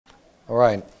All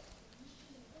right.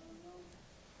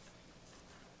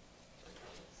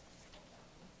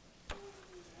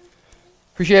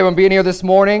 Appreciate everyone being here this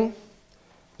morning.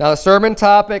 Now, the sermon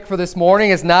topic for this morning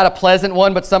is not a pleasant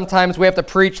one, but sometimes we have to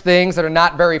preach things that are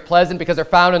not very pleasant because they're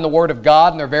found in the Word of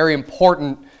God, and they're very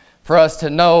important for us to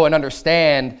know and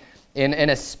understand, and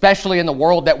especially in the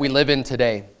world that we live in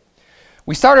today.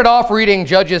 We started off reading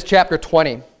Judges chapter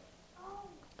 20.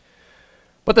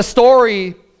 But the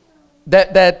story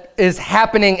that is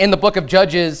happening in the book of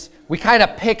Judges, we kind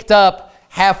of picked up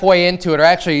halfway into it, or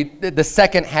actually the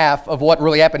second half of what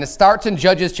really happened. It starts in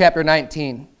Judges chapter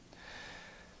 19.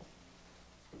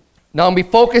 Now, I'm going to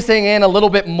be focusing in a little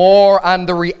bit more on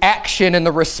the reaction and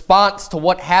the response to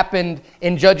what happened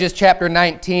in Judges chapter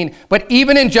 19. But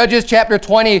even in Judges chapter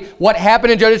 20, what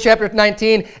happened in Judges chapter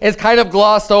 19 is kind of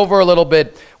glossed over a little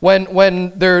bit. When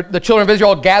the children of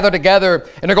Israel gather together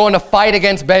and they're going to fight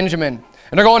against Benjamin.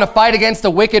 And they're going to fight against the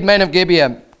wicked men of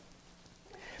Gibeah.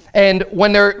 And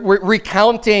when they're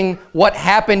recounting what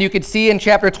happened, you could see in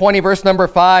chapter 20, verse number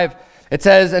 5, it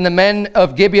says, "And the men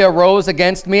of Gibeah rose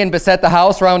against me and beset the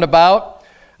house round about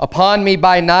upon me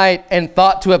by night, and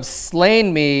thought to have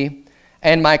slain me,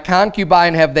 and my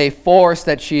concubine have they forced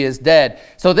that she is dead."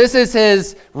 So this is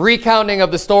his recounting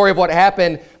of the story of what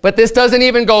happened, but this doesn't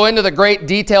even go into the great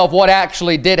detail of what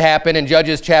actually did happen in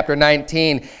Judges chapter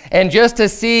 19. And just to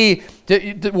see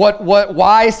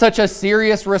why such a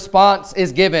serious response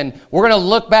is given, we're going to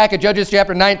look back at Judges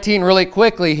chapter 19 really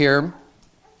quickly here,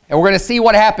 and we're going to see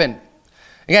what happened.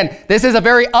 Again, this is a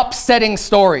very upsetting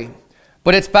story,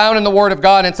 but it's found in the Word of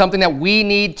God, and it's something that we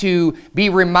need to be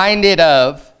reminded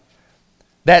of,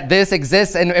 that this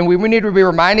exists, and we need to be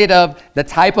reminded of the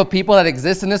type of people that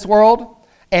exist in this world,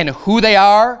 and who they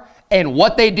are, and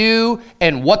what they do,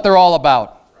 and what they're all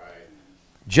about. Right.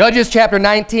 Judges chapter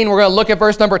 19, we're going to look at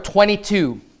verse number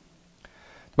 22. The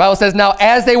Bible says, "Now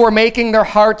as they were making their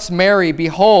hearts merry,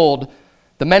 behold,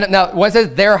 the men..." Now, when it says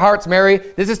their hearts merry,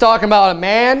 this is talking about a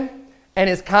man and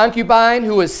his concubine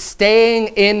who was staying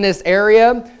in this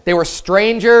area. They were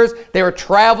strangers. They were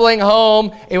traveling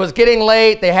home. It was getting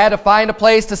late. They had to find a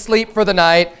place to sleep for the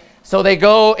night. So they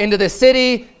go into the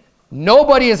city.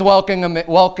 Nobody is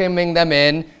welcoming them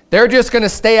in. They're just going to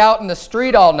stay out in the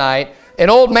street all night. An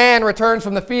old man returns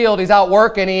from the field. He's out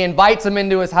working. He invites them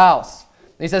into his house.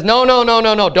 And he says, "No, no, no,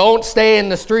 no, no. Don't stay in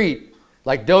the street.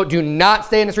 Like, do not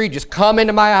stay in the street. Just come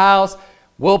into my house.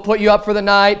 We'll put you up for the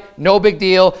night. No big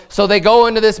deal." So they go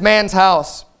into this man's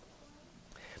house.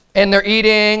 And they're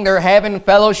eating. They're having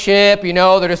fellowship. You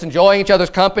know, they're just enjoying each other's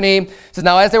company. It says,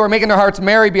 "Now as they were making their hearts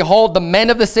merry, behold, the men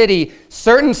of the city,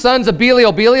 certain sons of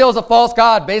Belial." Belial is a false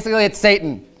god. Basically, it's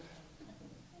Satan.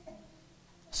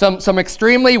 Some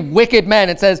extremely wicked men.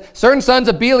 It says, "Certain sons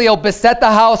of Belial beset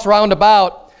the house round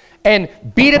about, and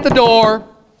beat at the door,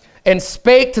 and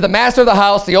spake to the master of the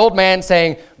house, the old man,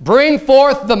 saying, Bring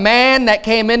forth the man that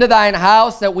came into thine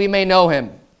house, that we may know him."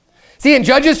 See, in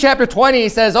Judges chapter 20, he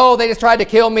says, "Oh, they just tried to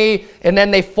kill me, and then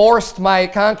they forced my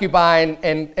concubine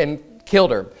and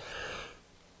killed her,"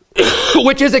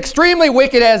 which is extremely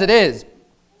wicked as it is.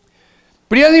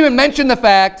 But he doesn't even mention the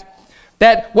fact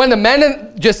that when the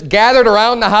men just gathered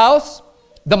around the house,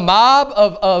 the mob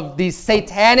of these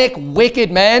satanic,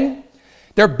 wicked men,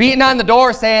 they're beating on the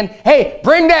door saying, "Hey,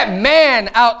 bring that man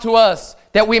out to us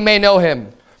that we may know him."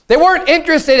 They weren't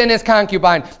interested in his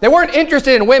concubine. They weren't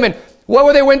interested in women. What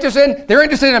were they interested in? They were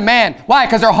interested in a man. Why?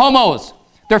 Because they're homos.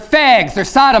 They're fags. They're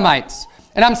sodomites.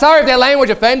 And I'm sorry if that language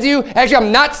offends you. Actually,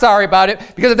 I'm not sorry about it,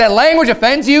 because if that language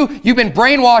offends you, you've been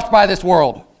brainwashed by this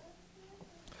world.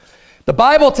 The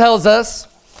Bible tells us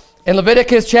in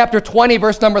Leviticus chapter 20,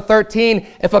 verse number 13,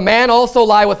 "If a man also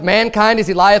lie with mankind as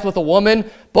he lieth with a woman,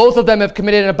 both of them have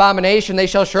committed an abomination. They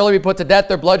shall surely be put to death.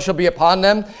 Their blood shall be upon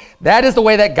them." That is the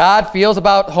way that God feels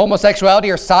about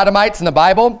homosexuality or sodomites in the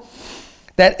Bible,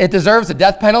 that it deserves a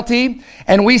death penalty.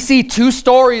 And we see two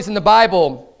stories in the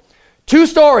Bible, two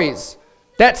stories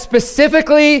that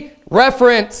specifically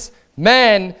reference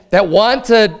men that want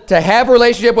to have a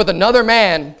relationship with another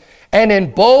man. And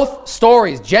in both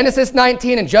stories, Genesis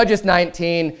 19 and Judges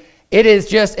 19, it is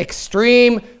just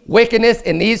extreme wickedness,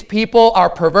 and these people are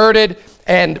perverted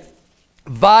and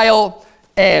vile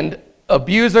and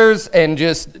abusers and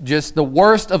just the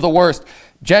worst of the worst.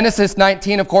 Genesis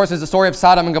 19, of course, is the story of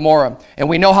Sodom and Gomorrah, and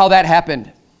we know how that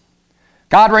happened.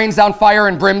 God rains down fire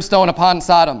and brimstone upon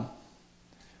Sodom.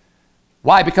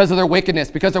 Why? Because of their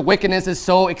wickedness. Because their wickedness is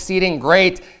so exceeding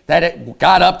great that it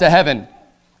got up to heaven.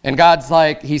 And God's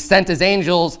like, he sent his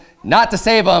angels not to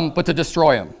save them, but to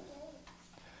destroy them.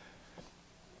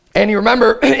 And you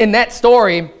remember in that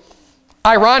story,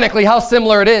 ironically, how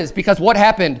similar it is. Because what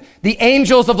happened? The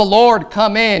angels of the Lord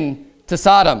come in to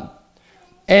Sodom.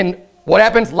 And what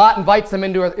happens? Lot invites them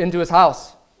into his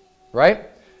house, right?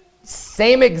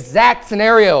 Same exact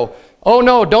scenario. Oh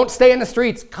no, don't stay in the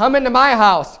streets. Come into my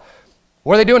house.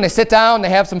 What are they doing? They sit down, they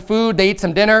have some food, they eat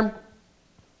some dinner.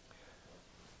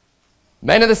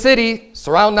 Men of the city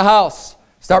surround the house,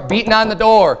 start beating on the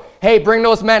door. Hey, bring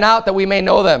those men out that we may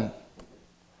know them.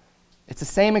 It's the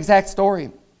same exact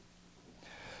story.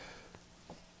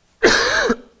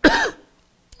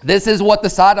 This is what the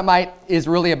Sodomite is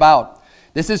really about.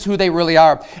 This is who they really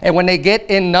are. And when they get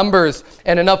in numbers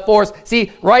and enough force,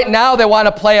 see, right now they want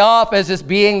to play off as just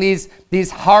being these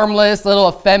harmless, little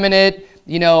effeminate,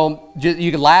 you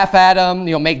can laugh at them,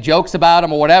 make jokes about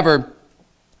them or whatever.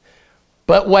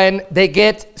 But when they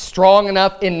get strong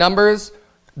enough in numbers,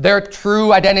 their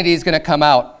true identity is going to come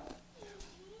out.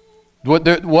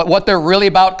 What they're really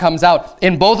about comes out.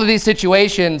 In both of these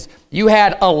situations, you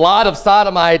had a lot of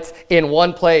Sodomites in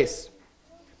one place.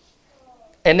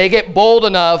 And they get bold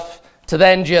enough to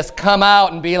then just come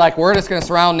out and be like, we're just going to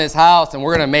surround this house and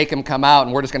we're going to make them come out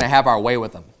and we're just going to have our way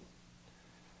with them.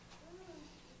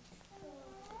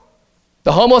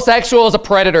 The homosexual is a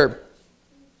predator.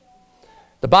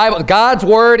 The Bible, God's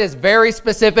word is very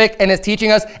specific and is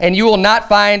teaching us, and you will not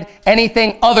find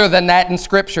anything other than that in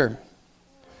Scripture.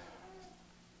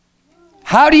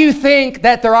 How do you think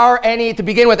that there are any to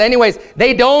begin with? Anyways,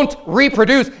 they don't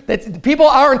reproduce. People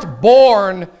aren't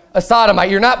born a sodomite.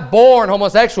 You're not born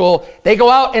homosexual. They go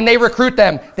out and they recruit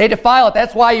them. They defile it.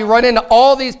 That's why you run into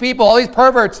all these people, all these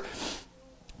perverts.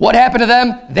 What happened to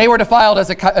them? They were defiled as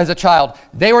a child.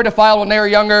 They were defiled when they were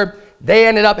younger. They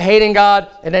ended up hating God,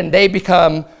 and then they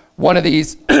become one of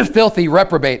these filthy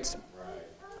reprobates.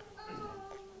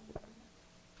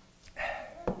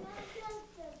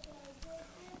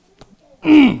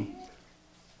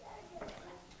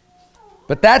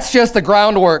 But that's just the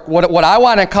groundwork. What I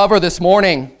want to cover this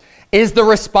morning is the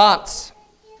response.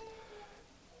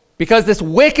 Because this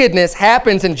wickedness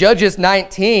happens in Judges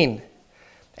 19.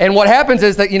 And what happens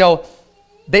is that,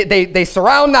 they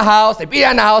surround the house, they beat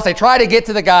on the house, they try to get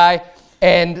to the guy,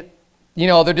 and,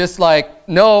 they're just like,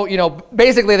 no,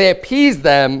 basically they appease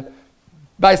them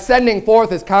by sending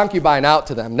forth his concubine out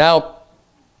to them. Now,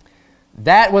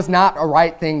 that was not a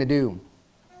right thing to do.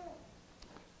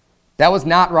 That was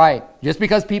not right. Just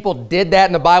because people did that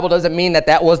in the Bible doesn't mean that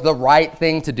that was the right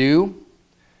thing to do.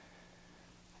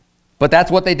 But that's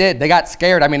what they did. They got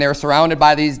scared. I mean, they were surrounded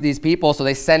by these people, so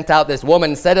they sent out this woman.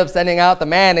 Instead of sending out the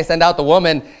man, they sent out the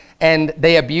woman, and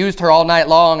they abused her all night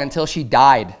long until she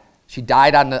died. She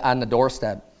died on the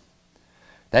doorstep.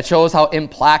 That shows how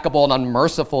implacable and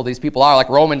unmerciful these people are, like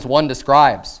Romans 1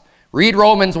 describes. Read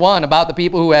Romans 1 about the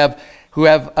people who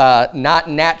have not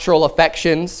natural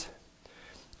affections,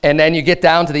 and then you get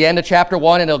down to the end of chapter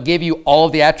 1, and it'll give you all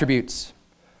of the attributes,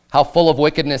 how full of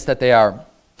wickedness that they are.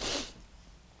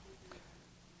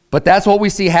 But that's what we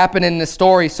see happen in this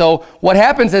story. So what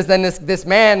happens is then this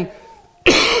man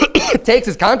takes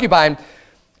his concubine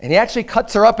and he actually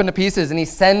cuts her up into pieces, and he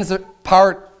sends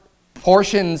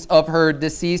portions of her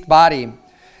deceased body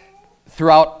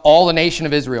throughout all the nation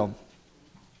of Israel,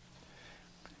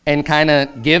 and kind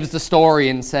of gives the story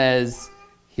and says,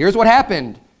 here's what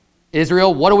happened.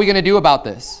 Israel, what are we going to do about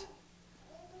this?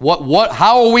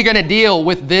 How are we going to deal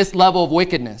with this level of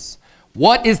wickedness?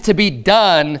 What is to be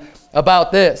done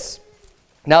about this?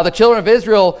 Now, the children of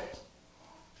Israel,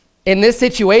 in this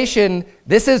situation,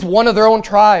 this is one of their own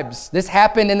tribes. This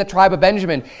happened in the tribe of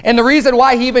Benjamin. And the reason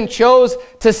why he even chose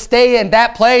to stay in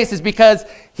that place is because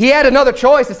he had another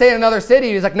choice to stay in another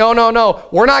city. He's like, no,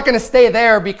 we're not going to stay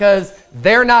there because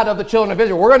they're not of the children of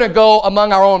Israel. We're going to go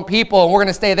among our own people, and we're going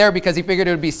to stay there because he figured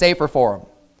it would be safer for him.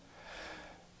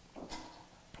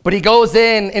 But he goes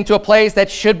into a place that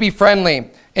should be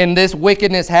friendly, and this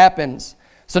wickedness happens.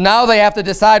 So now they have to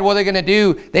decide what they're going to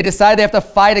do. They decide they have to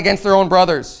fight against their own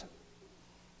brothers,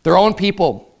 their own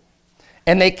people.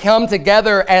 And they come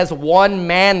together as one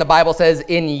man, the Bible says,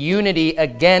 in unity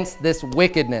against this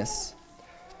wickedness.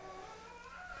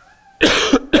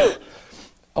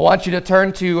 I want you to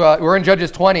turn to, we're in Judges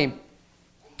 20.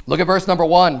 Look at verse number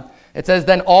 1. It says,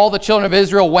 then all the children of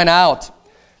Israel went out,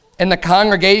 and the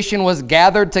congregation was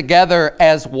gathered together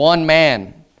as one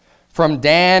man, from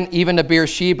Dan even to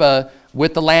Beersheba,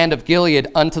 with the land of Gilead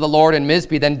unto the Lord in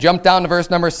Mizpeh. Then jump down to verse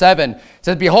number 7. It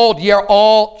says, behold, ye are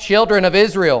all children of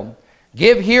Israel.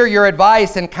 Give here your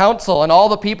advice and counsel. And all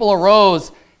the people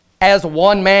arose as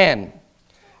one man,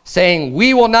 saying,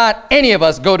 we will not any of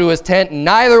us go to his tent,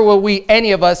 neither will we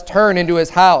any of us turn into his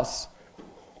house.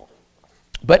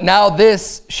 But now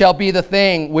this shall be the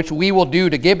thing which we will do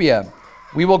to Gibeah.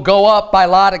 We will go up by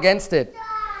lot against it.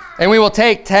 And we will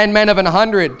take 10 men of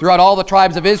 100 throughout all the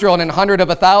tribes of Israel, and 100 of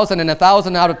 1,000, and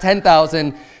 1,000 out of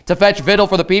 10,000, to fetch victual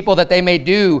for the people, that they may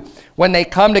do when they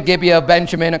come to Gibeah of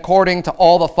Benjamin, according to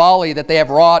all the folly that they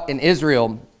have wrought in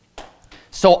Israel.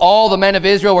 So all the men of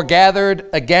Israel were gathered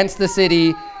against the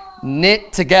city,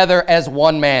 knit together as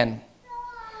one man.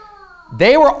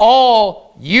 They were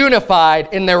all unified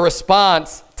in their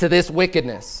response to this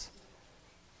wickedness.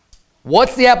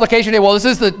 What's the application today? Well,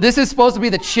 this is supposed to be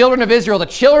the children of Israel, the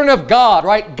children of God,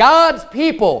 right? God's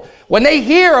people. When they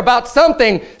hear about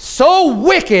something so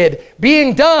wicked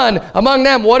being done among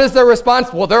them, what is their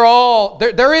response? Well,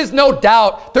 there is no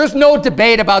doubt. There's no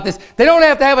debate about this. They don't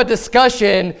have to have a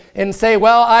discussion and say,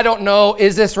 well, I don't know.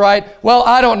 Is this right? Well,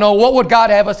 I don't know. What would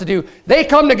God have us to do? They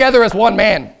come together as one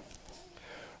man.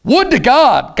 Would to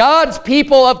God, God's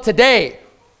people of today,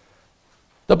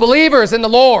 the believers in the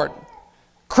Lord,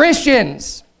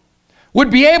 Christians, would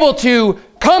be able to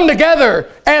come together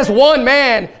as one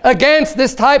man against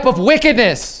this type of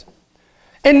wickedness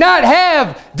and not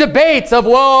have debates of,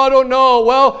 well, I don't know,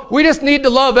 well, we just need to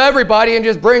love everybody and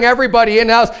just bring everybody in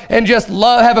the house and just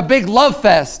have a big love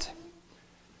fest.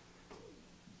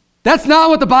 That's not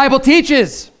what the Bible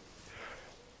teaches.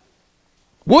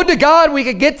 Would to God we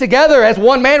could get together as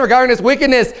one man regarding this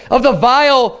wickedness of the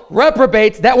vile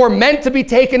reprobates that were meant to be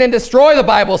taken and destroy, the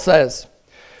Bible says.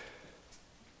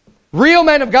 Real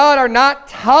men of God are not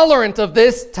tolerant of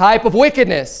this type of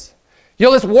wickedness. You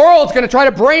know, this world's going to try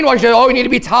to brainwash you. Oh, you need to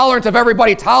be tolerant of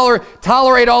everybody.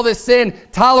 Tolerate all this sin.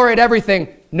 Tolerate everything.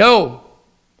 No.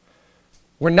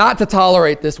 We're not to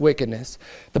tolerate this wickedness.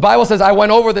 The Bible says, I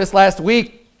went over this last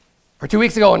week or 2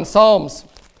 weeks ago in Psalms.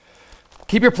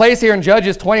 Keep your place here in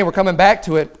Judges 20. We're coming back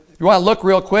to it. If you want to look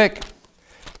real quick,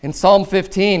 in Psalm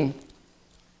 15.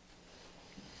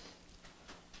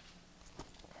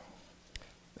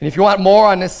 And if you want more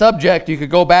on this subject, you could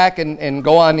go back and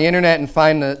go on the internet and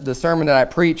find the sermon that I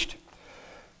preached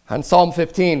on Psalm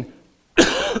 15.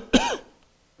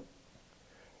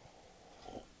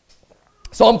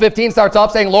 Psalm 15 starts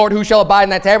off saying, Lord, who shall abide in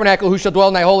thy tabernacle? Who shall dwell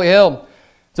in thy holy hill?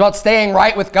 It's about staying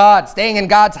right with God, staying in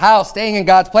God's house, staying in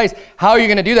God's place. How are you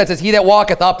going to do that? It says, he that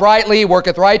walketh uprightly,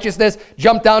 worketh righteousness.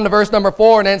 Jump down to verse number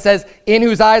 4, and then it says, in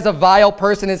whose eyes a vile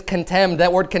person is contemned.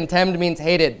 That word contemned means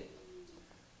hated.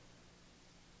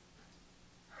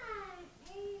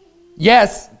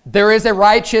 Yes, there is a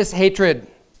righteous hatred.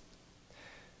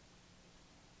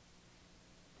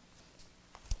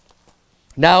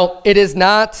 Now, it is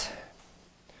not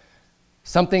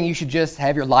something you should just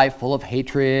have your life full of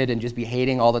hatred and just be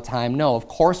hating all the time. No, of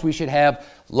course we should have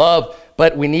love,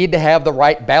 but we need to have the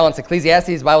right balance.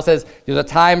 Ecclesiastes, the Bible says, there's a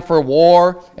time for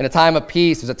war and a time of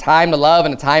peace. There's a time to love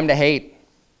and a time to hate.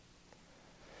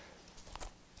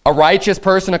 A righteous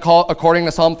person, according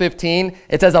to Psalm 15,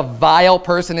 it says a vile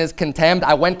person is contemned.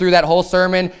 I went through that whole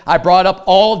sermon. I brought up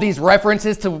all of these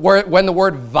references to when the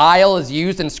word vile is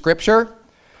used in Scripture.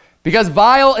 Because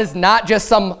vile is not just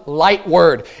some light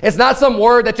word. It's not some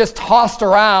word that just tossed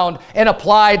around and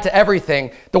applied to everything.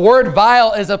 The word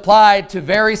vile is applied to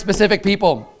very specific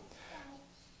people.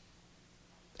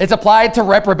 It's applied to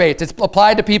reprobates. It's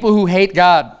applied to people who hate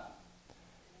God.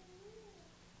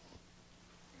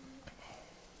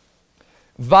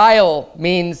 Vile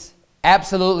means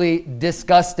absolutely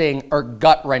disgusting or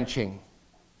gut-wrenching.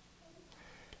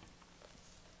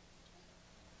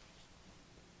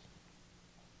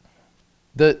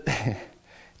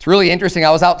 It's really interesting. I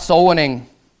was out soul winning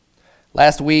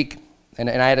last week, and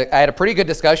I had a pretty good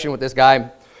discussion with this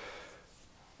guy.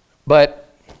 But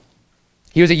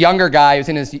he was a younger guy. He was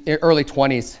in his early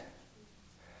 20s.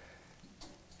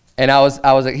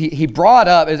 And he brought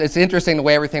up, it's interesting the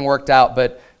way everything worked out,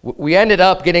 but we ended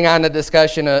up getting on the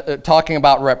discussion talking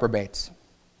about reprobates,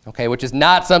 okay, which is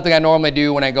not something I normally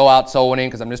do when I go out soul winning,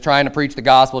 because I'm just trying to preach the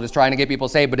gospel, just trying to get people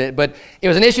saved. But it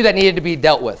was an issue that needed to be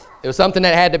dealt with. It was something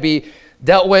that had to be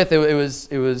dealt with. It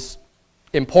was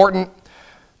important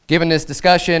given this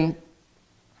discussion.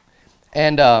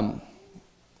 And I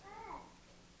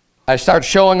started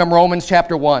showing them Romans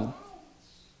chapter 1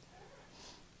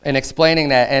 and explaining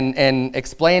that and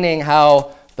explaining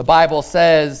how the Bible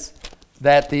says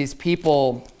that these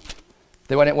people,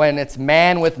 that when it's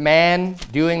man with man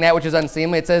doing that which is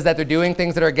unseemly, it says that they're doing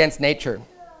things that are against nature.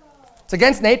 It's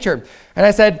against nature. And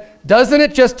I said, doesn't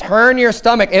it just turn your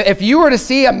stomach? If you were to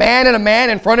see a man and a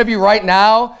man in front of you right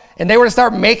now, and they were to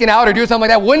start making out or do something like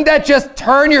that, wouldn't that just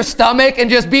turn your stomach and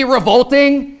just be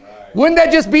revolting? Right. Wouldn't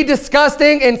that just be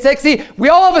disgusting and sexy? We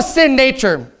all have a sin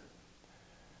nature.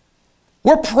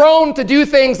 We're prone to do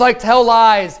things like tell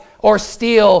lies, or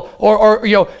steal,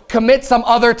 or commit some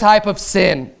other type of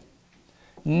sin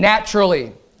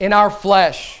naturally in our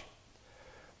flesh.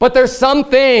 But there's some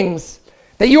things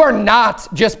that you are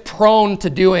not just prone to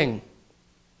doing.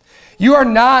 You are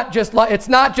not just like, it's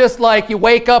not just like you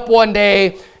wake up one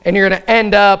day and you're going to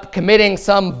end up committing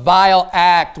some vile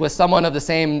act with someone of the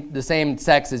same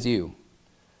sex as you.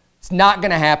 It's not going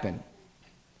to happen.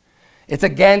 It's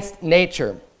against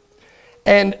nature.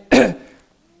 And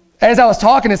as I was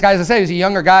talking to this guy, as I said, he was a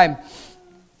younger guy.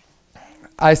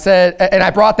 I said, and I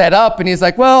brought that up, and he's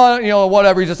like, well, you know,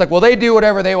 whatever. He's just like, well, they do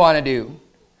whatever they want to do.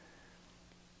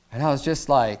 And I was just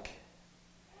like,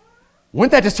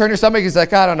 wouldn't that just turn your stomach? He's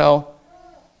like, I don't know.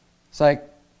 It's like,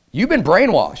 you've been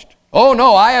brainwashed. Oh,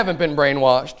 no, I haven't been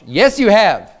brainwashed. Yes, you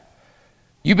have.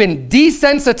 You've been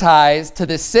desensitized to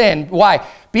this sin. Why?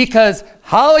 Because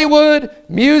Hollywood,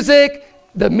 music,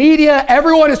 the media,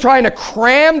 everyone is trying to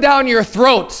cram down your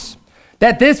throats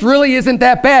that this really isn't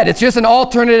that bad. It's just an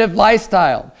alternative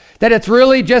lifestyle. That it's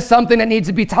really just something that needs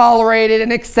to be tolerated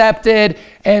and accepted,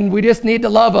 and we just need to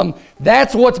love them.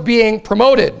 That's what's being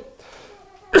promoted.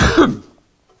 And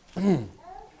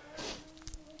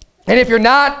if you're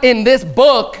not in this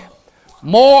book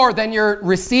more than you're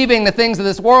receiving the things of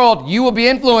this world, you will be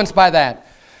influenced by that.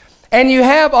 And you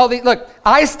have all these, look,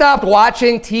 I stopped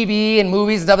watching TV and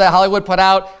movies and stuff that Hollywood put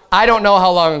out, I don't know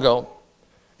how long ago.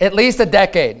 At least a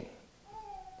decade.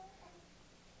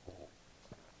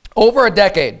 Over a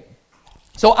decade.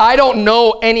 So I don't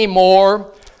know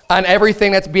anymore on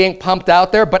everything that's being pumped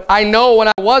out there, but I know when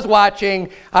I was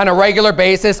watching on a regular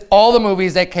basis all the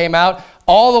movies that came out,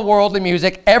 all the worldly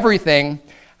music, everything,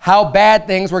 how bad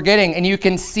things were getting. And you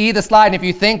can see the slide. And if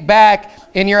you think back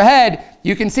in your head,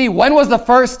 you can see when was the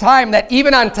first time that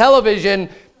even on television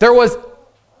there was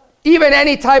even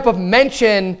any type of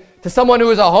mention to someone who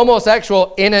was a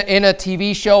homosexual in a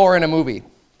TV show or in a movie.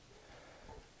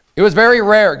 It was very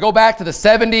rare. Go back to the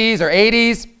 70s or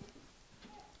 80s.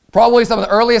 Probably some of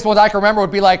the earliest ones I can remember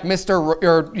would be like Mr.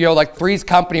 or, you know, like Three's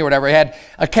Company or whatever. He had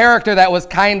a character that was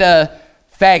kind of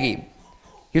faggy.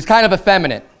 He was kind of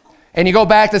effeminate. And you go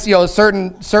back to, you know,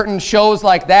 certain shows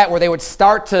like that where they would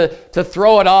start to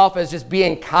throw it off as just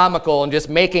being comical and just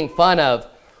making fun of.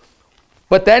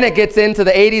 But then it gets into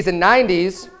the 80s and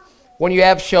 90s when you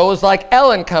have shows like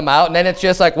Ellen come out, and then it's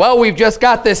just like, well, we've just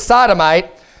got this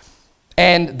sodomite,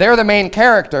 and they're the main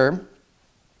character,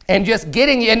 and just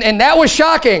getting, and that was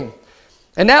shocking.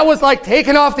 And that was like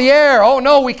taken off the air. Oh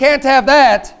no, we can't have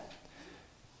that.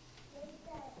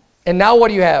 And now what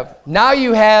do you have? Now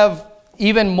you have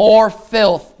even more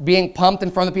filth being pumped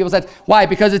in front of people's heads. Why?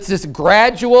 Because it's this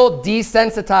gradual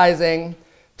desensitizing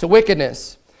to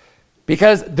wickedness.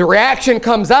 Because the reaction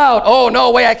comes out, oh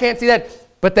no, wait, I can't see that.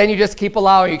 But then you just keep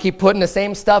allowing, you keep putting the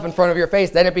same stuff in front of your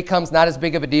face, then it becomes not as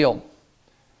big of a deal.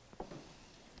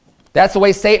 That's the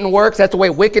way Satan works, that's the way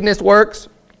wickedness works.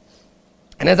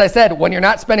 And as I said, when you're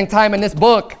not spending time in this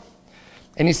book,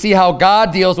 and you see how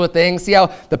God deals with things, see how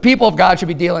the people of God should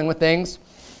be dealing with things,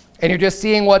 and you're just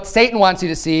seeing what Satan wants you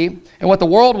to see and what the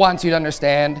world wants you to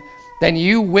understand, then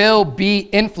you will be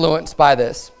influenced by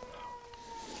this.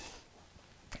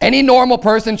 Any normal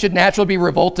person should naturally be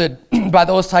revolted by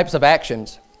those types of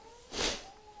actions.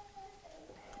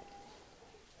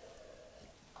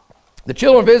 The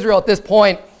children of Israel at this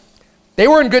point, they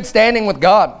were in good standing with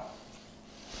God.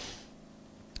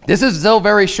 This is still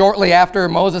very shortly after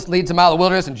Moses leads them out of the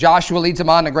wilderness and Joshua leads them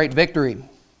on a great victory.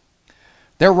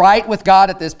 They're right with God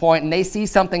at this point, and they see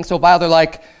something so vile. They're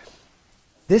like,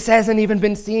 this hasn't even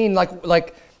been seen.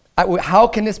 How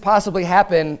can this possibly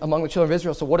happen among the children of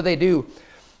Israel? So what do?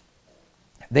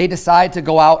 They decide to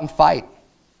go out and fight.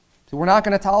 So we're not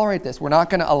going to tolerate this. We're not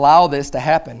going to allow this to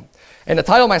happen. And the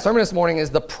title of my sermon this morning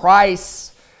is The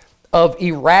Price of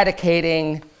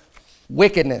Eradicating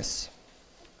Wickedness.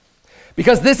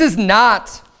 Because this is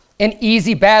not an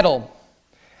easy battle,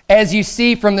 as you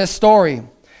see from this story.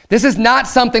 This is not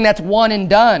something that's one and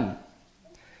done.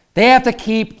 They have to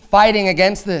keep fighting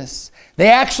against this. They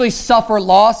actually suffer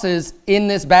losses in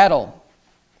this battle.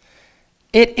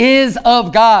 It is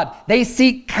of God. They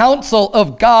seek counsel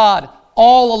of God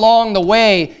all along the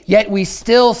way, yet we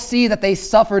still see that they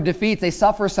suffer defeats. They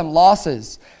suffer some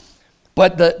losses.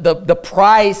 But the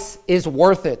price is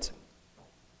worth it.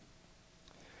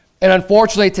 And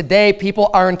unfortunately today, people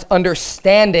aren't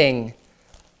understanding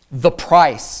the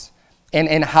price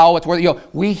and how it's worth it. You know,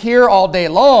 we hear all day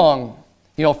long,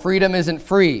 you know, freedom isn't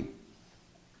free.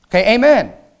 Okay,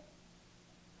 amen.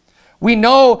 We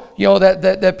know, you know,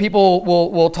 that people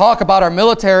will talk about our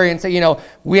military and say, you know,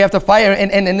 we have to fight.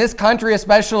 And in this country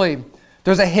especially,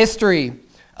 there's a history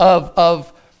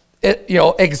of you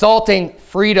know, exalting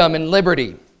freedom and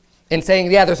liberty. And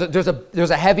saying, yeah,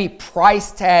 there's a heavy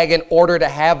price tag in order to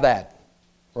have that,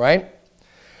 right?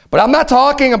 But I'm not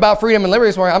talking about freedom and liberty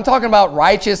this morning. I'm talking about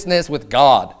righteousness with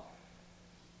God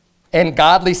and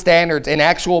godly standards and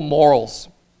actual morals,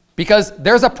 because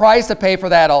there's a price to pay for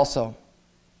that also.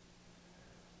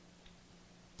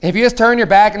 If you just turn your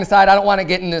back and decide, I don't want to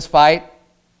get in this fight,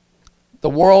 the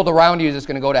world around you is just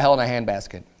going to go to hell in a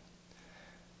handbasket.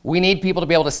 We need people to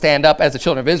be able to stand up as the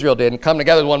children of Israel did and come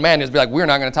together as one man and just be like, we're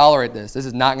not going to tolerate this. This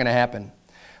is not going to happen.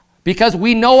 Because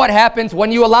we know what happens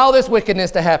when you allow this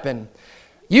wickedness to happen.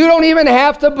 You don't even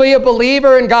have to be a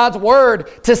believer in God's word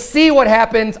to see what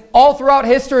happens all throughout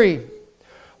history.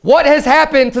 What has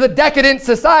happened to the decadent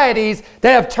societies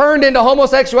that have turned into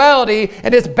homosexuality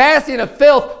and this bastion of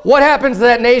filth? What happens to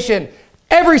that nation?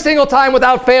 Every single time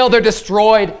without fail, they're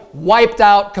destroyed, wiped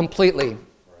out completely.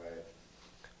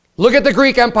 Look at the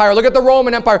Greek Empire. Look at the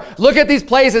Roman Empire. Look at these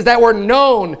places that were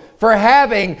known for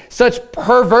having such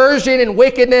perversion and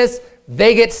wickedness.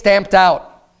 They get stamped out.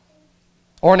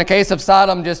 Or in the case of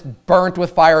Sodom, just burnt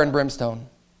with fire and brimstone.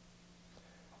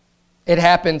 It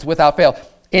happens without fail.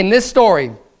 In this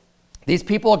story, these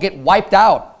people get wiped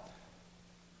out.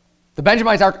 The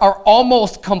Benjamites are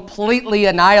almost completely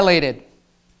annihilated.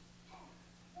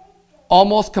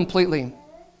 Almost completely.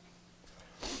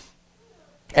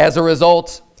 As a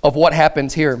result of what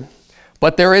happens here.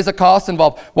 But there is a cost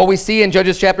involved. What we see in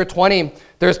Judges chapter 20,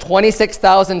 there's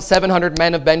 26,700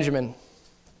 men of Benjamin.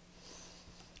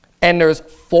 And there's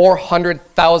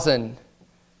 400,000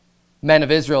 men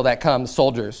of Israel that come,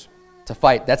 soldiers, to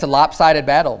fight. That's a lopsided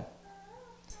battle.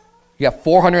 You have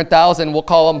 400,000, we'll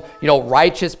call them,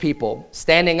 righteous people,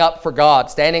 standing up for God,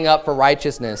 standing up for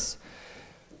righteousness.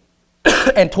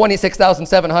 And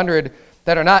 26,700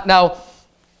 that are not. Now,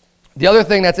 the other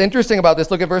thing that's interesting about this,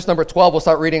 look at verse number 12. We'll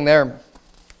start reading there.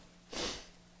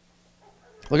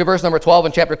 Look at verse number 12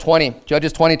 in chapter 20,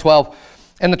 Judges 20:12.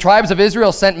 And the tribes of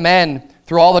Israel sent men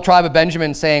through all the tribe of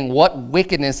Benjamin, saying, what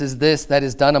wickedness is this that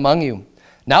is done among you?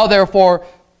 Now, therefore,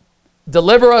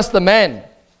 deliver us the men,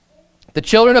 the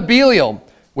children of Belial,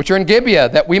 which are in Gibeah,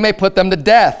 that we may put them to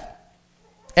death,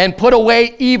 and put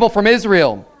away evil from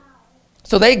Israel.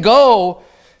 So they go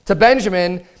to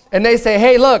Benjamin, and they say,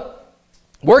 hey, look,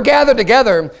 we're gathered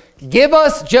together. Give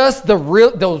us just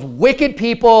those wicked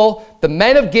people, the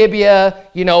men of Gibeah,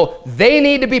 they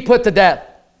need to be put to death.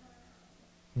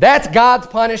 That's God's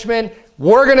punishment.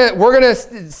 We're gonna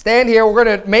stand here. We're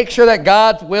going to make sure that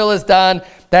God's will is done,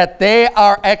 that they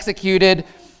are executed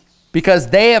because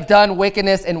they have done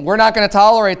wickedness, and we're not going to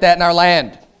tolerate that in our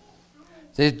land.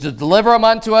 So to deliver them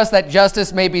unto us that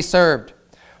justice may be served.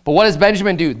 But what does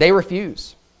Benjamin do? They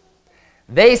refuse.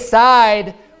 They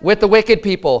side with the wicked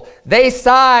people. They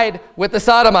side with the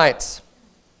Sodomites.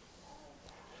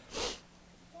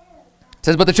 It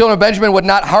says, but the children of Benjamin would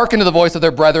not hearken to the voice of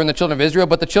their brethren, the children of Israel,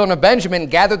 but the children of Benjamin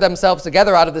gathered themselves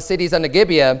together out of the cities unto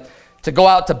Gibeah to go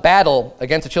out to battle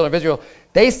against the children of Israel.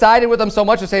 They sided with them so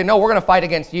much to say, no, we're going to fight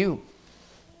against you.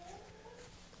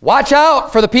 Watch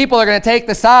out for the people that are going to take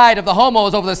the side of the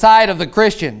homos over the side of the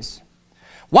Christians.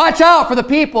 Watch out for the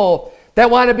people that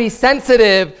want to be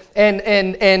sensitive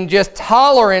and just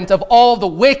tolerant of all the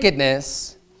wickedness.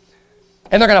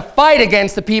 And they're going to fight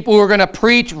against the people who are going to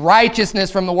preach righteousness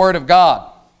from the Word of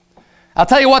God. I'll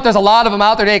tell you what, there's a lot of them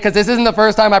out there today, because this isn't the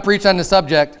first time I preached on this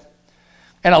subject.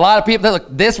 And a lot of people, look,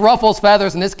 this ruffles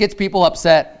feathers and this gets people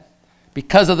upset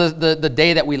because of the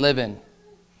day that we live in.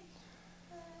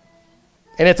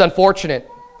 And it's unfortunate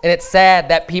and it's sad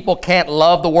that people can't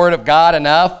love the Word of God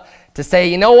enough to say,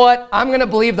 you know what, I'm going to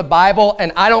believe the Bible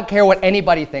and I don't care what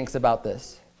anybody thinks about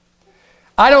this.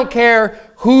 I don't care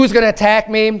who's going to attack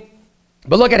me.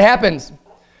 But look, it happens.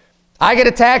 I get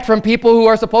attacked from people who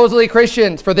are supposedly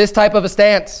Christians for this type of a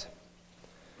stance.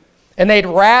 And they'd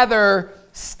rather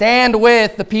stand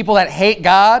with the people that hate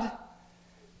God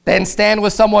than stand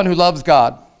with someone who loves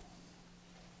God.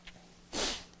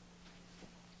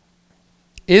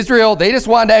 Israel, they just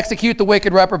wanted to execute the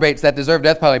wicked reprobates that deserve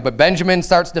death penalty, but Benjamin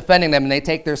starts defending them and they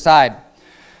take their side.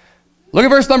 Look at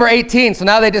verse number 18. So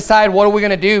now they decide, what are we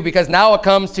going to do? Because now it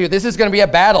comes to, this is going to be a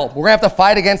battle. We're going to have to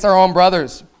fight against our own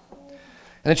brothers.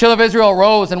 And the children of Israel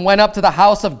arose and went up to the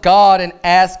house of God and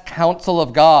asked counsel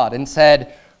of God and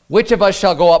said, which of us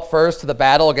shall go up first to the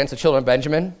battle against the children of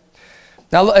Benjamin?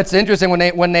 Now it's interesting,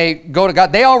 when they go to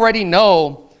God, they already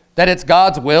know that it's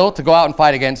God's will to go out and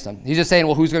fight against them. He's just saying,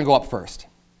 well, who's going to go up first?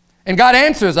 And God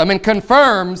answers them and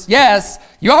confirms, yes,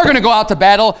 you are going to go out to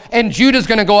battle, and Judah's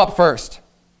going to go up first.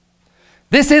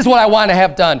 This is what I want to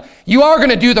have done. You are going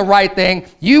to do the right thing.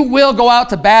 You will go out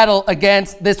to battle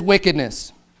against this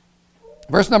wickedness.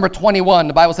 Verse number 21,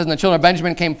 the Bible says, and the children of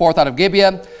Benjamin came forth out of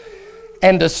Gibeah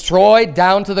and destroyed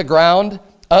down to the ground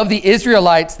of the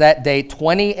Israelites that day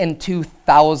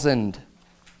 22,000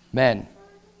 men.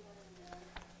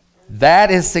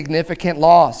 That is significant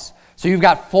loss. So you've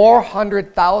got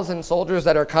 400,000 soldiers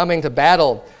that are coming to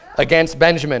battle against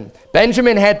Benjamin.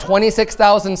 Benjamin had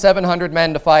 26,700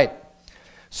 men to fight.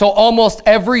 So almost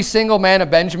every single man of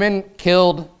Benjamin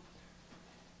killed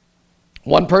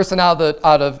one person out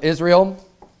of Israel,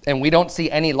 and we don't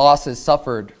see any losses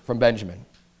suffered from Benjamin.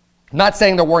 I'm not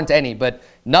saying there weren't any, but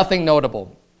nothing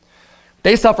notable.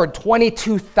 They suffered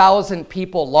 22,000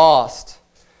 people lost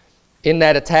in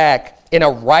that attack, in a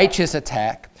righteous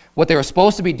attack, what they were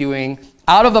supposed to be doing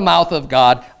out of the mouth of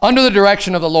God, under the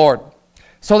direction of the Lord.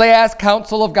 So they asked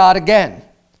counsel of God again.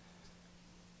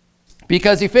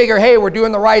 Because you figure, hey, we're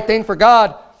doing the right thing for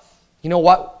God. You know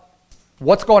what?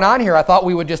 What's going on here? I thought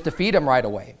we would just defeat him right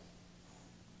away.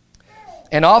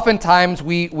 And oftentimes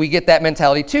we get that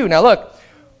mentality too. Now look,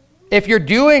 if you're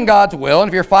doing God's will and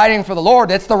if you're fighting for the Lord,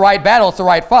 it's the right battle, it's the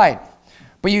right fight.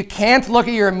 But you can't look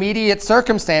at your immediate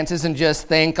circumstances and just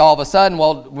think all of a sudden,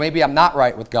 well, maybe I'm not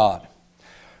right with God.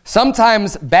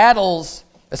 Sometimes battles,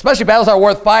 especially battles that are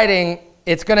worth fighting,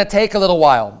 it's going to take a little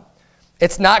while.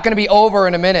 It's not going to be over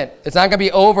in a minute. It's not going to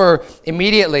be over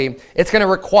immediately. It's going to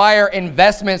require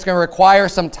investment. It's going to require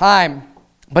some time.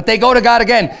 But they go to God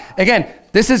again. Again,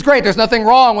 this is great. There's nothing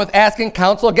wrong with asking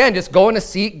counsel again, just going to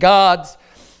seek God's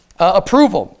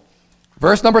approval.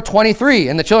 Verse number 23,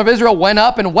 and the children of Israel went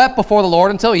up and wept before the Lord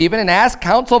until even, and asked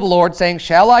counsel of the Lord, saying,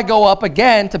 shall I go up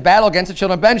again to battle against the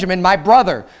children of Benjamin, my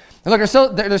brother? And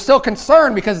look, they're still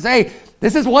concerned because, hey,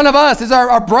 this is one of us. This is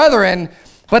our brethren.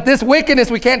 But this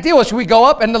wickedness we can't deal with. Should we go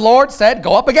up? And the Lord said,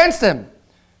 go up against him.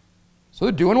 So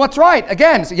they're doing what's right.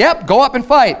 Again, so, yep, go up and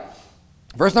fight.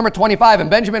 Verse number 25, and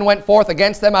Benjamin went forth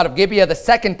against them out of Gibeah the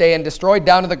second day and destroyed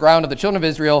down to the ground of the children of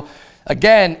Israel,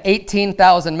 again,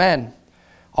 18,000 men.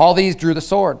 All these drew the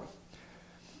sword.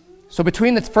 So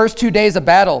between the first 2 days of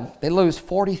battle, they lose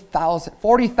 40,000.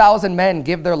 40,000 men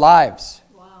give their lives.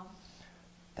 Wow.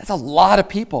 That's a lot of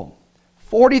people.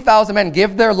 40,000 men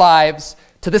give their lives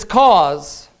to this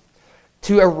cause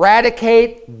to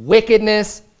eradicate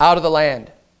wickedness out of the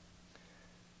land.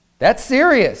 That's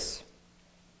serious.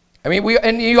 I mean,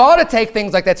 and you ought to take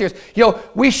things like that serious. You know,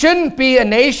 we shouldn't be a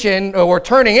nation, or we're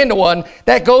turning into one,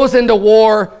 that goes into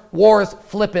wars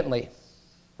flippantly,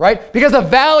 right? Because the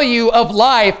value of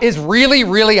life is really,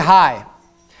 really high.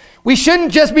 We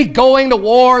shouldn't just be going to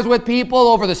wars with people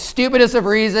over the stupidest of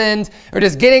reasons, or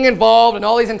just getting involved in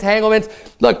all these entanglements.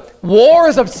 Look, war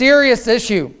is a serious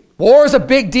issue. War is a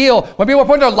big deal. When people are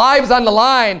putting their lives on the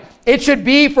line, it should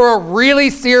be for a really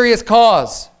serious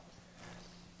cause.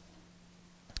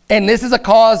 And this is a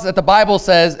cause that the Bible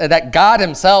says, that God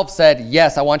himself said,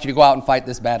 yes, I want you to go out and fight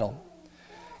this battle.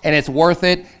 And it's worth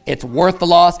it. It's worth the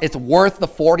loss. It's worth the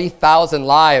 40,000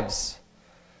 lives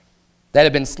that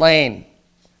have been slain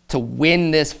to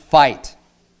win this fight.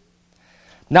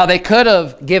 Now, they could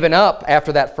have given up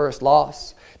after that first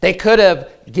loss. They could have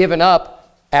given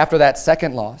up after that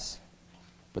second loss,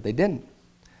 but they didn't.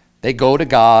 They go to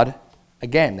God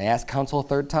again. They ask counsel a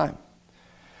third time.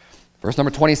 Verse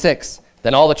number 26,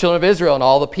 then all the children of Israel and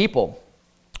all the people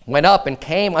went up and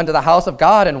came unto the house of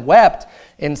God and wept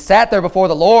and sat there before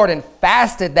the Lord and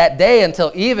fasted that day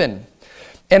until even,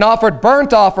 and offered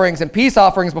burnt offerings and peace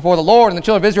offerings before the Lord. And the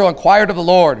children of Israel inquired of the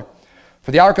Lord,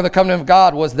 for the ark of the covenant of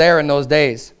God was there in those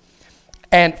days.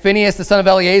 And Phinehas, the son of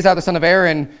Eleazar, the son of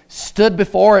Aaron, stood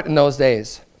before it in those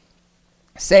days,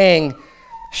 saying,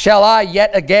 shall I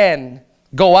yet again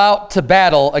go out to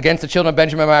battle against the children of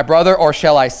Benjamin my brother, or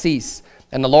shall I cease?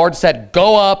 And the Lord said,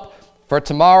 go up, for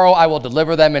tomorrow I will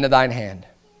deliver them into thine hand.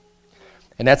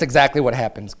 And that's exactly what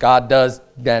happens. God does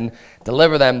then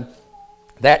deliver them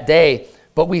that day.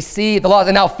 But we see the loss.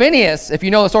 And now Phinehas, if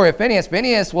you know the story of Phinehas,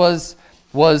 Phinehas was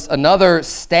another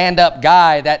stand-up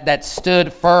guy that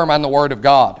stood firm on the word of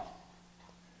God.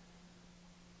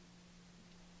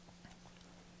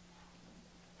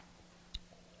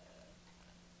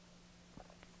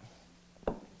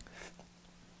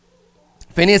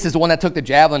 Phinehas is the one that took the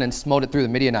javelin and smote it through the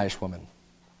Midianitish woman.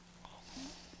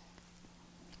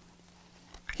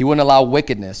 He wouldn't allow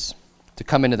wickedness to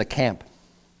come into the camp.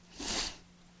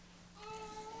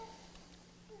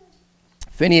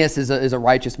 Phinehas is a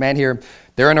righteous man here.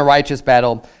 They're in a righteous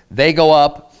battle. They go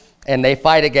up and they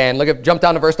fight again. Jump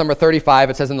down to verse number 35.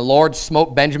 It says, and the Lord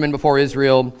smote Benjamin before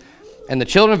Israel, and the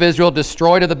children of Israel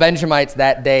destroyed of the Benjamites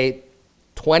that day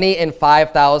 20 and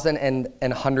 5,000 and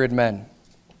 100 men.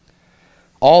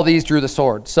 All these drew the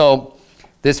sword. So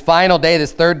this final day,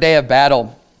 this third day of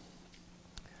battle,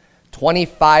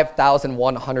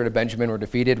 25,100 of Benjamin were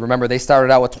defeated. Remember, they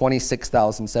started out with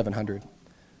 26,700.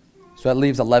 So that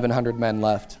leaves 1,100 men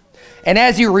left. And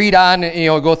as you read on,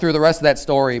 go through the rest of that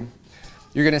story,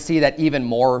 you're going to see that even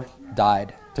more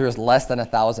died. There's less than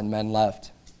 1,000 men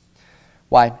left.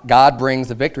 Why? God brings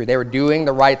the victory. They were doing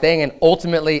the right thing, and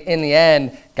ultimately, in the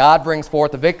end, God brings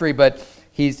forth the victory. But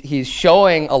he's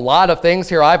showing a lot of things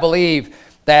here, I believe,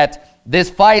 that this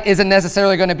fight isn't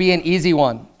necessarily going to be an easy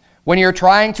one. When you're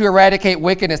trying to eradicate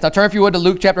wickedness, now turn, if you would, to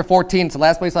Luke chapter 14. It's the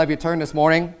last place I'll have you turn this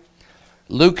morning.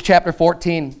 Luke chapter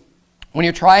 14. When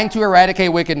you're trying to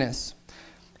eradicate wickedness,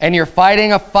 and you're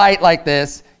fighting a fight like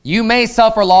this, you may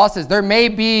suffer losses. There may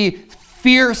be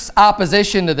fierce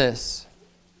opposition to this.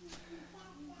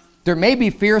 There may be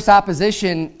fierce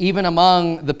opposition even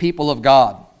among the people of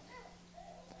God,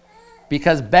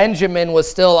 because Benjamin was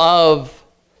still of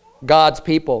God's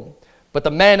people. But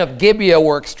the men of Gibeah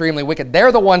were extremely wicked.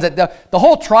 They're the ones that, the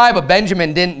whole tribe of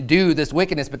Benjamin didn't do this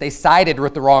wickedness, but they sided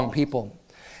with the wrong people.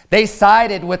 They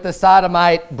sided with the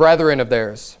Sodomite brethren of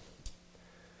theirs,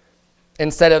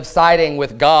 instead of siding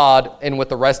with God and with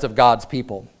the rest of God's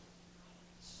people.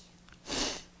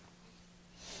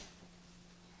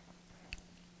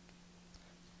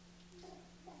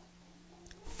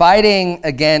 Fighting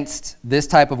against this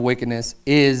type of wickedness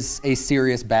is a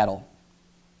serious battle.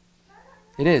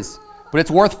 It is. But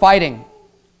it's worth fighting.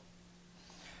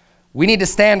 We need to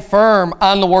stand firm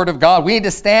on the Word of God. We need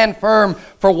to stand firm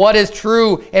for what is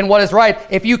true and what is right.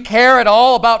 If you care at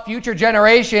all about future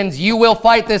generations, you will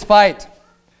fight this fight.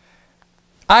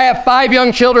 I have 5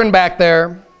 young children back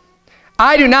there.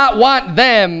 I do not want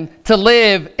them to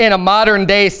live in a modern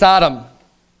day Sodom.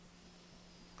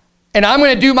 And I'm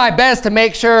going to do my best to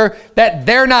make sure that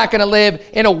they're not going to live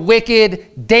in a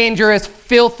wicked, dangerous,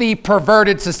 filthy,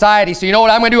 perverted society. So you know what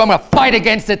I'm going to do? I'm going to fight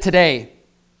against it today.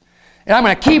 And I'm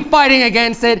going to keep fighting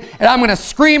against it. And I'm going to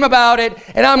scream about it.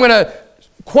 And I'm going to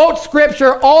quote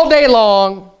scripture all day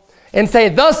long and say,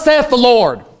 "Thus saith the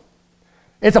Lord."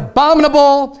 It's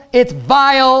abominable. It's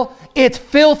vile. It's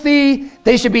filthy.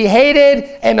 They should be hated.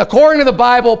 And according to the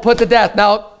Bible, put to death.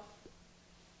 Now,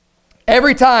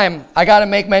 every time I got to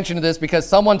make mention of this, because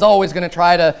someone's always going to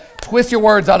try to twist your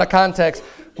words out of context.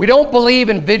 We don't believe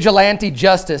in vigilante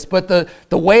justice, but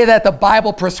the way that the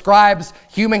Bible prescribes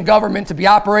human government to be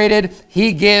operated,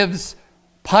 he gives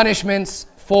punishments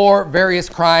for various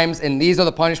crimes, and these are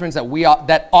the punishments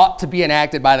that ought to be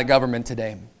enacted by the government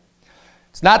today.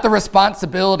 It's not the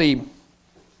responsibility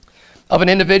of an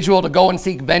individual to go and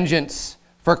seek vengeance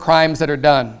for crimes that are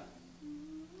done.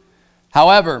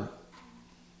 However,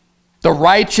 the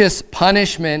righteous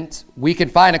punishment we can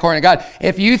find according to God.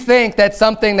 If you think that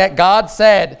something that God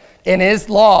said in his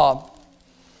law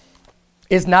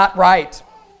is not right,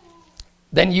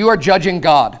 then you are judging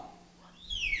God.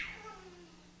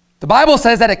 The Bible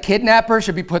says that a kidnapper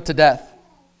should be put to death.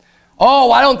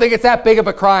 Oh, I don't think it's that big of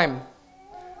a crime.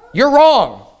 You're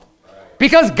wrong,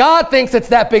 because God thinks it's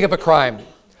that big of a crime.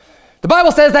 The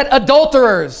Bible says that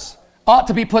adulterers ought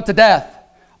to be put to death.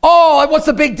 Oh, what's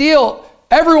the big deal?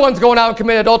 Everyone's going out and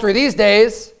committing adultery these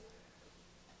days.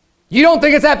 You don't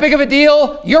think it's that big of a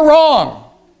deal? You're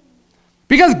wrong.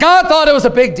 Because God thought it was a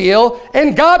big deal,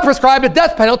 and God prescribed a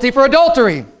death penalty for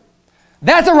adultery.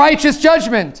 That's a righteous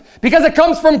judgment, because it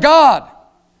comes from God.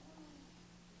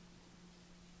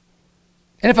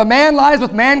 And if a man lies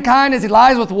with mankind as he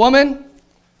lies with woman,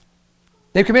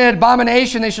 they've committed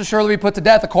abomination, they shall surely be put to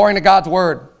death according to God's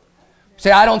word.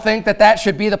 Say, I don't think that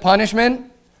should be the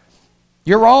punishment.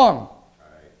 You're wrong.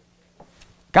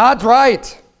 God's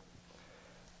right.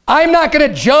 I'm not going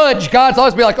to judge God's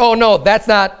laws and be like, oh no,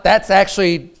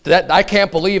 I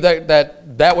can't believe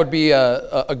that would be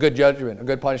a good judgment, a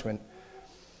good punishment.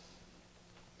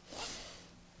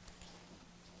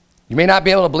 You may not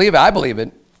be able to believe it. I believe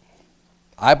it.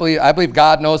 I believe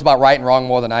God knows about right and wrong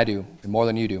more than I do, and more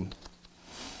than you do. And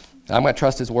I'm going to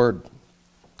trust his word.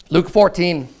 Luke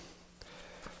 14.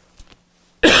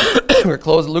 We're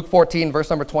closing Luke 14, verse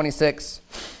number 26.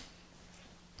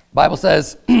 Bible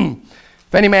says,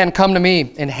 if any man come to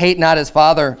me and hate not his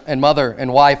father and mother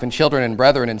and wife and children and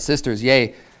brethren and sisters,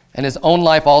 yea, and his own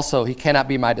life also, he cannot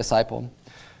be my disciple.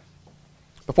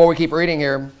 Before we keep reading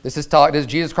here, this is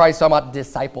Jesus Christ talking about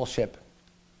discipleship.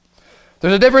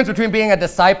 There's a difference between being a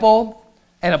disciple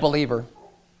and a believer.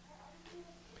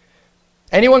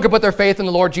 Anyone can put their faith in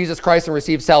the Lord Jesus Christ and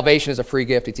receive salvation as a free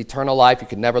gift. It's eternal life. You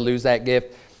can never lose that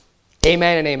gift.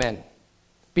 Amen and amen.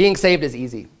 Being saved is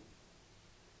easy.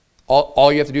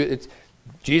 All you have to do,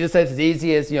 Jesus says it's as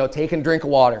easy as, taking a drink of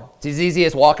water. It's as easy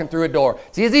as walking through a door.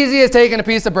 It's as easy as taking a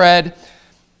piece of bread.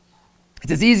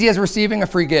 It's as easy as receiving a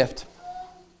free gift.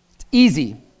 It's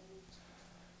easy.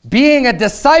 Being a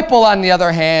disciple, on the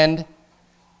other hand,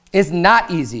 is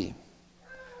not easy.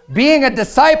 Being a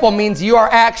disciple means you are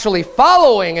actually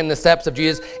following in the steps of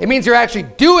Jesus. It means you're actually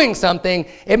doing something.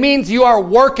 It means you are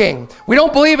working. We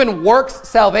don't believe in works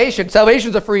salvation. Salvation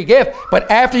is a free gift. But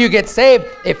after you get saved,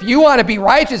 if you want to be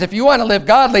righteous, if you want to live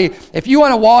godly, if you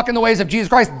want to walk in the ways of Jesus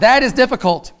Christ, that is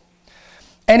difficult.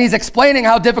 And he's explaining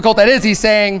how difficult that is. He's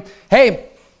saying, hey,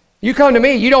 you come to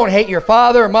me, you don't hate your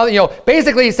father or mother.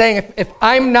 Basically he's saying, if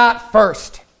I'm not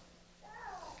first,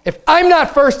 if I'm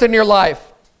not first in your life,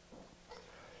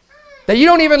 that you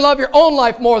don't even love your own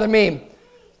life more than me,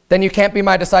 then you can't be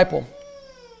my disciple.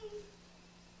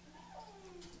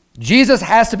 Jesus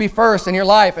has to be first in your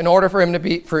life in order for him to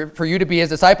be, for you to be his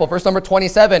disciple. Verse number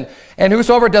 27, and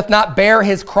whosoever doth not bear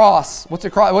his cross. What's he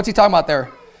talking about there?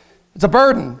 It's a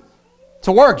burden. It's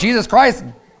a work. Jesus Christ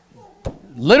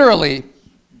literally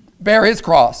bear his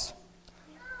cross.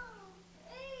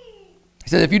 He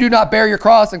says, if you do not bear your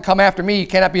cross and come after me, you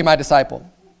cannot be my disciple.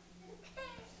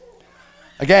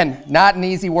 Again, not an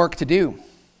easy work to do.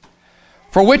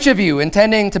 For which of you,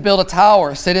 intending to build a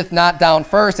tower, sitteth not down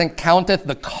first and counteth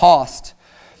the cost,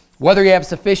 whether ye have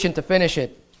sufficient to finish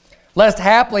it? Lest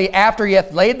haply, after he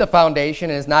hath laid the foundation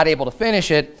and is not able to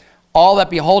finish it, all that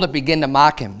behold it begin to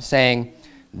mock him, saying,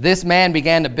 this man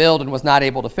began to build and was not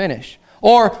able to finish.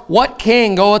 Or what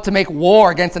king goeth to make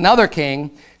war against another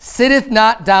king, sitteth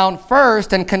not down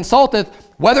first and consulteth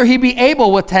whether he be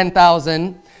able with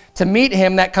 10,000 to meet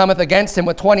him that cometh against him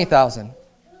with 20,000?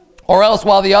 Or else,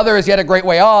 while the other is yet a great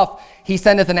way off, he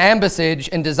sendeth an ambassage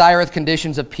and desireth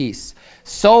conditions of peace.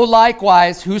 So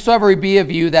likewise, whosoever he be of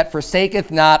you that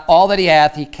forsaketh not all that he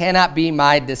hath, he cannot be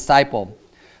my disciple.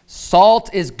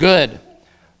 Salt is good,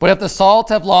 but if the salt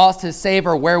have lost his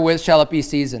savor, wherewith shall it be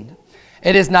seasoned?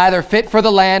 It is neither fit for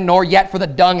the land, nor yet for the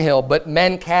dunghill, but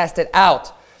men cast it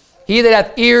out. He that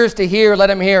hath ears to hear, let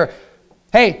him hear.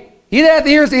 Hey, he that hath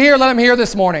ears to hear, let him hear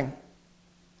this morning.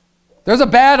 There's a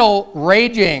battle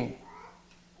raging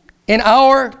in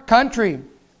our country,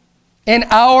 in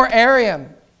our area.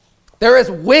 There is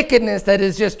wickedness that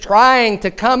is just trying to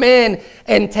come in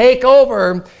and take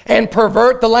over and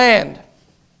pervert the land.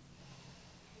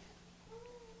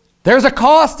 There's a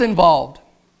cost involved.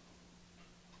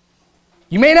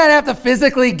 You may not have to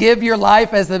physically give your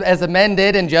life as the men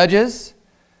did in Judges,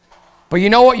 but you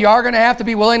know what you are going to have to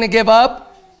be willing to give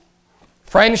up?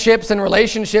 Friendships and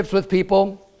relationships with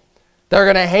people. They're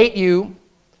going to hate you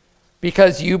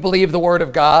because you believe the word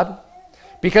of God,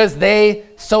 because they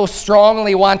so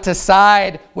strongly want to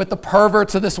side with the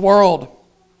perverts of this world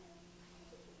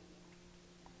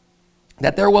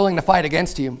that they're willing to fight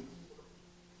against you.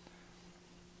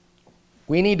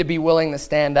 We need to be willing to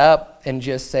stand up and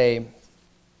just say,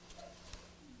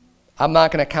 I'm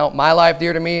not going to count my life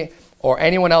dear to me or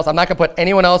anyone else. I'm not going to put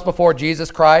anyone else before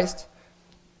Jesus Christ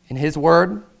in his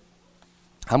word.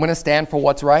 I'm going to stand for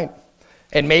what's right.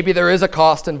 And maybe there is a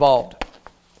cost involved.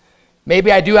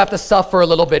 Maybe I do have to suffer a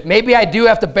little bit. Maybe I do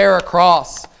have to bear a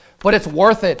cross, but it's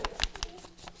worth it.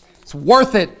 It's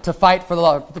worth it to fight for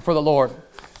the Lord.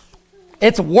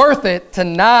 It's worth it to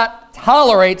not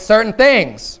tolerate certain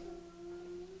things.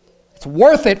 It's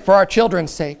worth it for our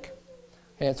children's sake.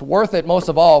 And it's worth it most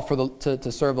of all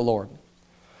to serve the Lord.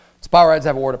 Let's bow our heads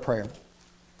and have a word of prayer.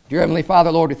 Dear Heavenly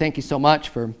Father, Lord, we thank you so much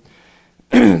for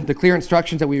the clear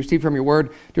instructions that we received from your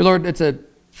word. Dear Lord, it's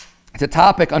a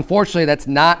topic, unfortunately, that's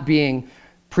not being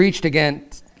preached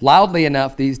against loudly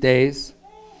enough these days.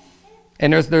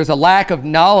 And there's a lack of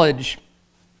knowledge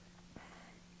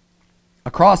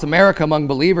across America among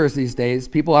believers these days.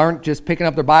 People aren't just picking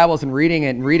up their Bibles and reading it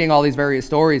and reading all these various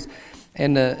stories.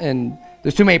 And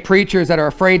there's too many preachers that are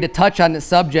afraid to touch on this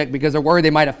subject because they're worried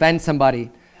they might offend somebody.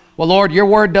 Well, Lord, your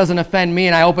word doesn't offend me,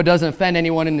 and I hope it doesn't offend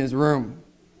anyone in this room.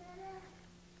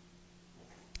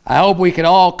 I hope we could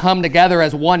all come together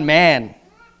as one man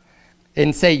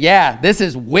and say, yeah, this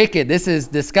is wicked, this is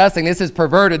disgusting, this is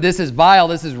perverted, this is vile,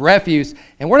 this is refuse,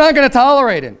 and we're not going to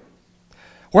tolerate it.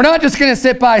 We're not just going to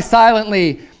sit by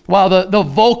silently while the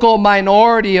vocal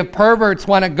minority of perverts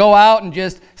want to go out and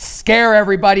just scare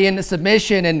everybody into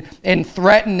submission and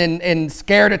threaten and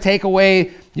scare to take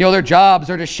away their jobs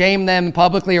or to shame them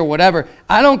publicly or whatever.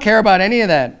 I don't care about any of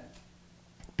that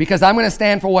because I'm going to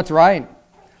stand for what's right.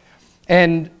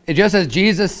 And it just as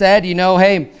Jesus said,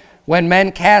 hey, when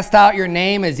men cast out your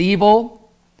name as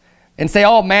evil and say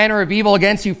all manner of evil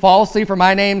against you falsely for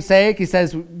my name's sake, he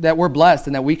says that we're blessed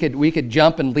and that we could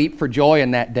jump and leap for joy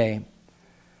in that day.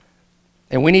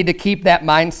 And we need to keep that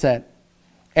mindset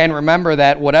and remember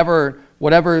that whatever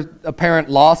apparent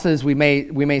losses we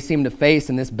may seem to face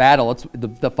in this battle,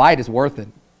 the fight is worth it.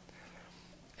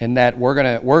 And that we're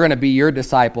gonna be your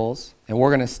disciples and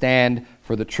we're gonna stand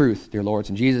for the truth, dear Lord.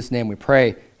 In Jesus' name we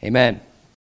pray, amen.